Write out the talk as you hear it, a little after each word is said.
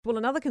Well,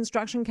 another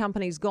construction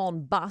company's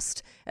gone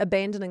bust,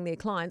 abandoning their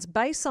clients.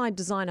 Bayside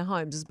Designer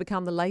Homes has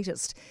become the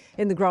latest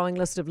in the growing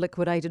list of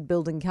liquidated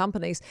building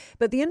companies.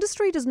 But the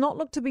industry does not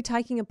look to be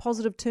taking a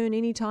positive turn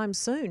anytime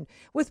soon.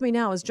 With me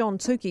now is John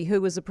Tookey,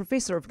 who is a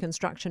Professor of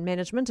Construction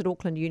Management at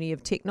Auckland Uni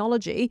of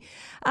Technology.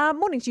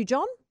 Morning to you,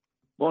 John.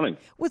 Morning.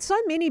 With so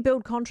many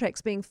build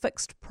contracts being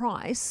fixed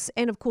price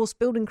and, of course,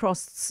 building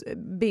costs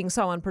being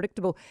so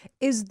unpredictable,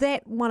 is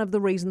that one of the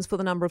reasons for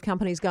the number of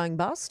companies going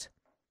bust?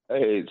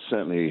 It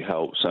certainly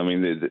helps. I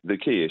mean, the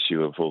key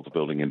issue of all the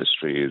building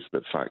industry is the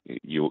fact that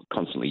you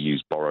constantly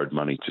use borrowed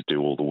money to do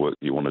all the work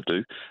you want to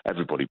do.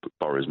 Everybody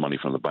borrows money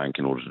from the bank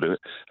in order to do it.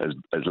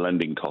 As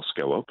lending costs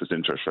go up, as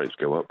interest rates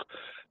go up,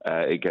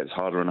 it gets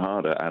harder and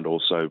harder, and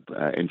also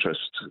interest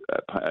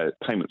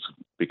payments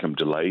become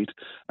delayed,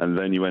 and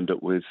then you end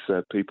up with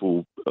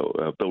people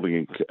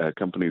building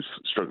companies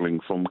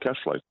struggling from cash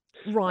flow.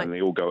 Right. And they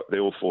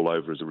all fall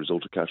over as a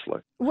result of cash flow.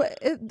 Well,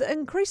 the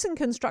increasing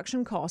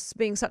construction costs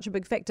being such a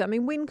big factor, I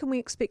mean, when can we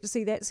expect to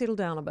see that settle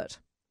down a bit?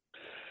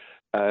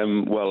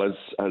 Well,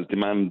 as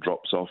demand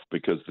drops off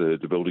because the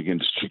building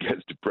industry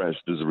gets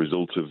depressed as a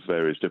result of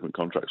various different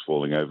contracts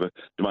falling over,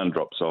 demand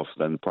drops off,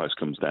 then the price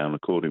comes down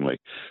accordingly.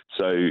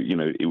 So,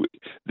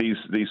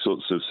 these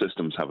sorts of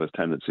systems have a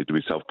tendency to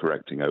be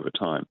self-correcting over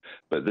time.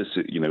 But this,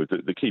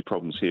 the key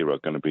problems here are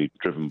going to be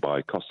driven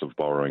by cost of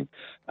borrowing,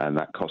 and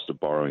that cost of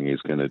borrowing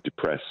is going to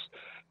depress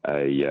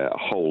a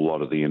whole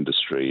lot of the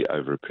industry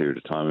over a period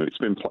of time.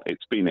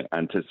 It's been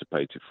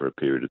anticipated for a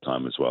period of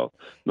time as well.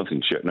 No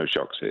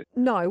shocks here.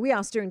 No, we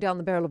are staring down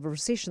the barrel of a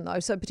recession, though,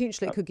 so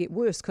potentially it could get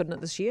worse, couldn't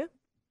it, this year?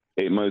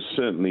 It most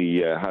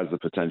certainly has the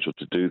potential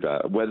to do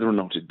that. Whether or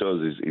not it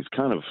does is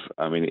kind of,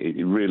 I mean,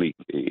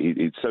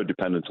 it's so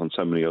dependent on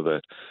so many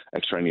other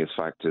extraneous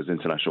factors,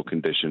 international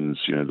conditions,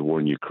 the war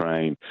in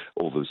Ukraine,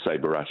 all the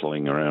saber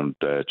rattling around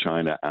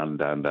China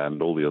and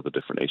all the other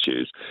different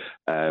issues.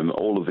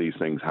 All of these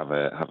things have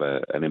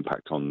an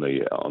impact on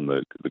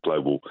the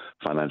global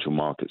financial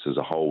markets as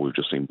a whole. We've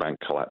just seen bank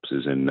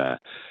collapses in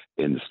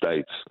the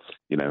States.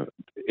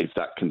 If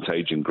that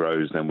contagion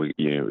grows, then we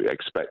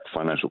expect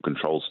financial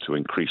controls to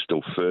increase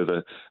still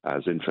further.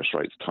 As interest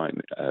rates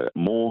tighten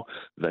more,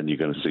 then you're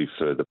going to see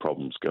further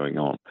problems going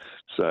on.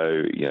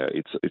 So,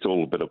 it's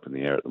all a bit up in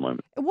the air at the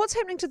moment. What's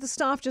happening to the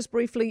staff, just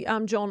briefly,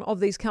 John, of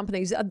these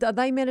companies? Are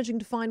they managing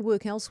to find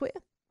work elsewhere?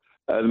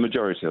 The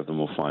majority of them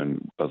will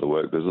find other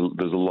work. There's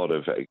a lot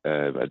of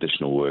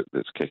additional work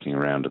that's kicking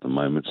around at the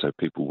moment, so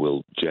people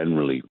will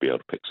generally be able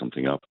to pick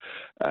something up.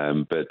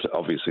 But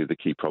obviously, the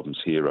key problems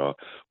here are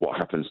what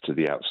happens to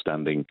the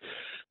outstanding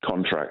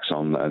contracts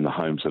on the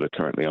homes that are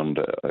currently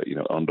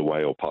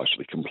underway or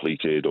partially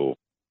completed or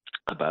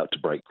about to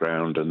break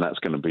ground, and that's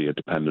going to be a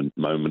dependent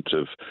moment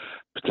of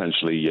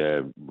potentially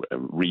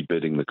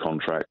rebidding the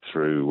contract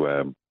through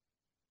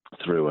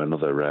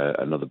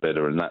another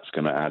bidder, and that's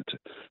going to add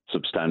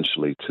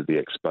substantially to the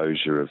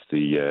exposure of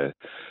the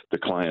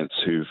clients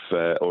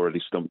who've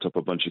already stumped up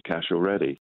a bunch of cash already.